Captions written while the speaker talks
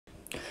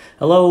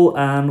Hello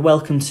and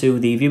welcome to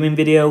the viewing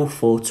video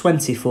for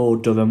 24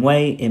 Durham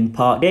Way in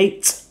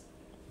Parkgate.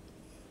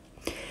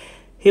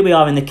 Here we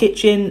are in the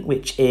kitchen,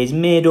 which is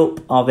made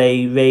up of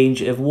a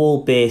range of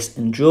wall-based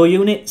and drawer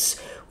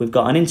units. We've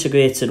got an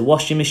integrated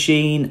washing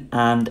machine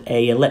and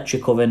an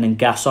electric oven and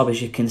gas hob, as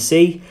you can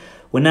see.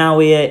 We're now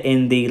here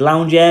in the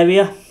lounge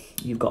area.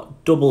 You've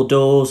got double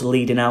doors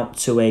leading out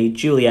to a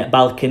Juliet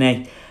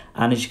balcony,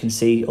 and as you can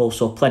see,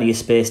 also plenty of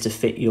space to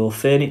fit your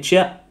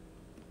furniture.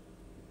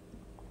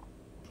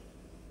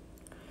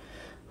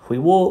 We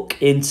walk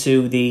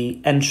into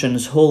the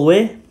entrance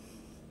hallway.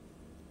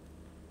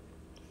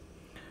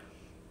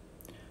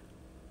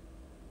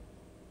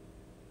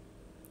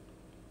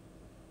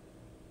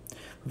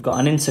 We've got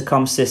an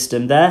intercom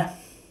system there.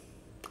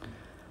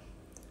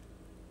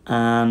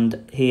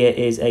 And here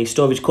is a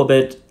storage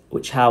cupboard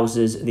which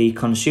houses the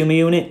consumer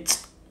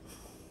unit.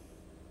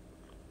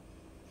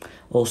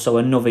 Also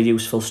another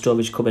useful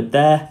storage cupboard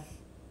there.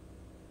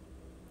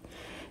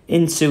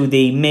 Into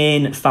the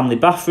main family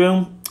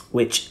bathroom,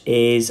 which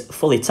is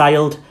fully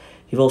tiled.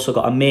 You've also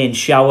got a main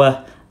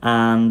shower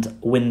and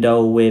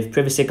window with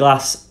privacy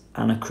glass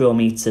and a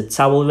chromated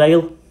towel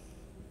rail.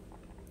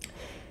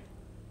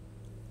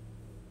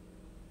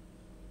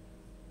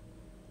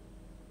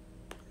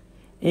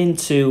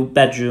 Into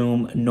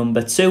bedroom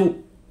number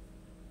 2.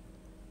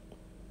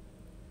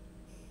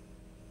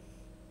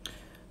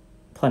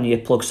 Plenty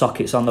of plug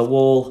sockets on the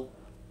wall.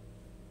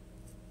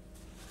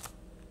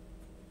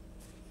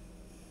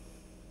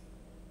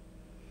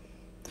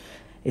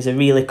 It's a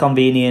really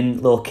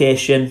convenient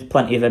location,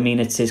 plenty of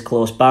amenities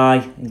close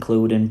by,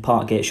 including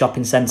Parkgate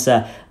shopping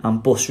centre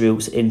and bus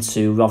routes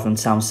into Rotherham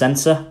town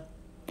centre.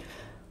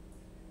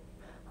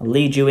 I'll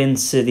lead you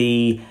into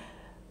the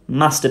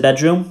master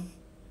bedroom,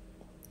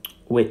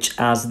 which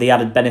has the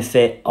added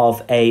benefit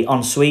of an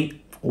ensuite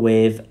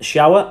with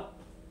shower.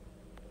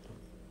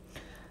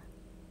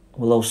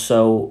 Will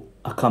also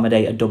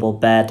accommodate a double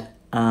bed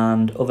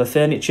and other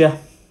furniture.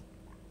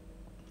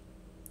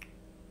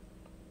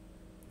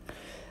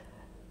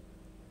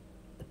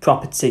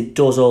 Property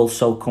does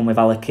also come with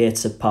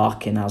allocated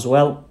parking as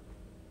well.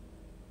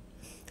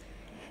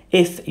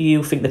 If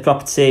you think the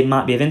property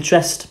might be of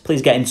interest,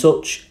 please get in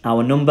touch.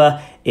 Our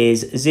number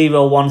is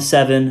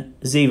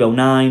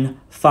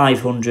 01709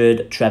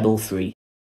 500 333.